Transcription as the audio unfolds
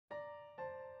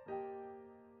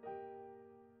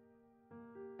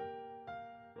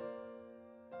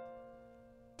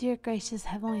Dear gracious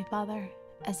Heavenly Father,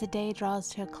 as the day draws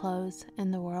to a close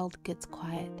and the world gets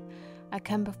quiet, I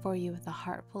come before you with a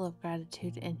heart full of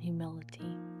gratitude and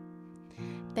humility.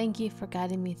 Thank you for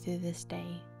guiding me through this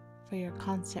day, for your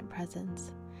constant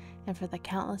presence, and for the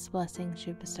countless blessings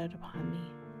you bestowed upon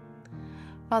me.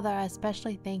 Father, I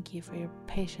especially thank you for your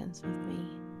patience with me.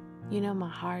 You know my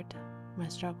heart, my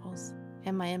struggles,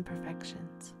 and my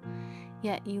imperfections.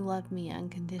 Yet you love me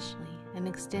unconditionally and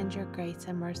extend your grace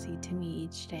and mercy to me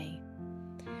each day.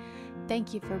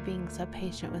 Thank you for being so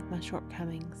patient with my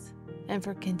shortcomings and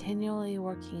for continually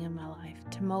working in my life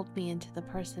to mold me into the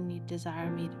person you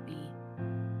desire me to be.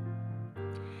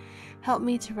 Help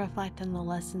me to reflect on the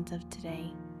lessons of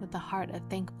today with a heart of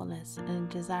thankfulness and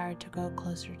a desire to grow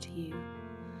closer to you.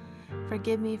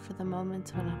 Forgive me for the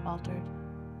moments when I faltered,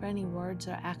 for any words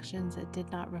or actions that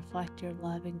did not reflect your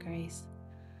love and grace.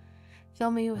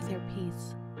 Fill me with your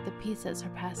peace, the peace that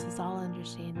surpasses all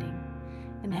understanding,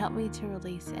 and help me to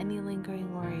release any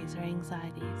lingering worries or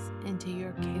anxieties into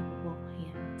your capable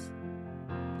hands.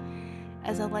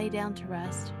 As I lay down to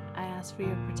rest, I ask for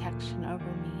your protection over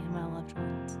me and my loved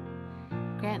ones.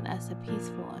 Grant us a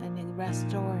peaceful and a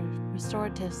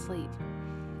restorative sleep,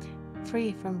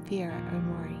 free from fear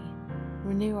and worry.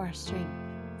 Renew our strength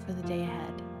for the day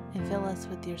ahead, and fill us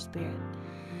with your Spirit,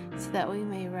 so that we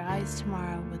may rise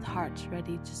tomorrow with hearts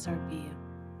ready to serve you.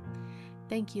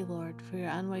 Thank you, Lord, for your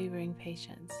unwavering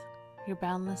patience, your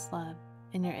boundless love,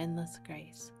 and your endless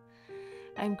grace.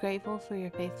 I am grateful for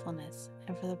your faithfulness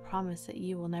and for the promise that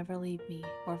you will never leave me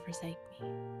or forsake me.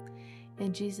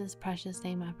 In Jesus' precious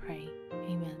name I pray.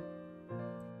 Amen.